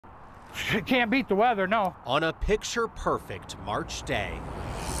Can't beat the weather, no. On a picture-perfect March day,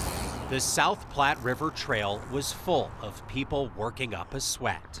 the South Platte River Trail was full of people working up a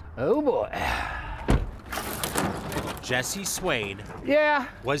sweat. Oh boy. Jesse Swain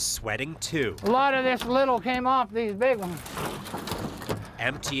was sweating too. A lot of this little came off these big ones.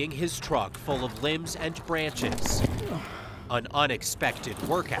 Emptying his truck full of limbs and branches. An unexpected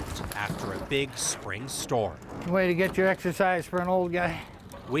workout after a big spring storm. Way to get your exercise for an old guy.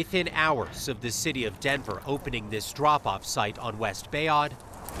 Within hours of the city of Denver opening this drop-off site on West Bayard,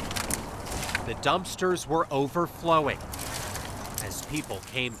 the dumpsters were overflowing as people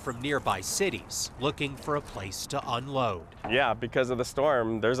came from nearby cities looking for a place to unload. Yeah, because of the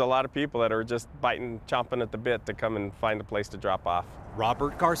storm, there's a lot of people that are just chomping at the bit to come and find a place to drop off.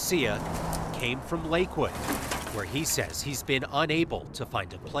 Robert Garcia came from Lakewood, where he says he's been unable to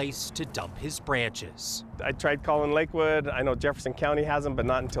find a place to dump his branches. I tried calling Lakewood. I know Jefferson County has them, but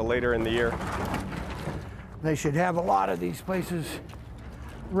not until later in the year. They should have a lot of these places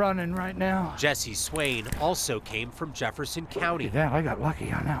running right now. Jesse Swain also came from Jefferson County. Look at that, I got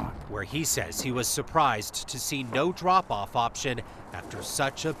lucky on that one. Where he says he was surprised to see no drop-off option after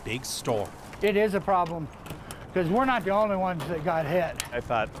such a big storm. It is a problem, because we're not the only ones that got hit. I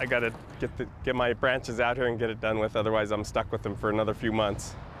thought I gotta get my branches out here and get it done with, otherwise I'm stuck with them for another few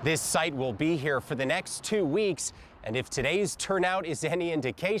months. This site will be here for the next 2 weeks, and if today's turnout is any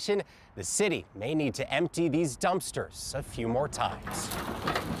indication, the city may need to empty these dumpsters a few more times.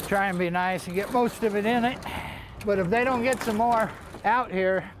 Try and be nice and get most of it in it, but if they don't get some more out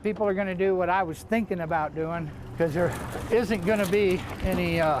here, people are gonna do what I was thinking about doing, because there isn't gonna be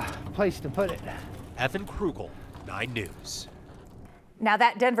any place to put it. Evan Krugel, 9 News. Now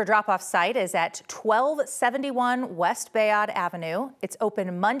that Denver drop-off site is at 1271 West Bayard Avenue. It's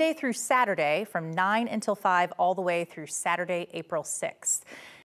open Monday through Saturday from 9 until 5 all the way through Saturday, April 6th.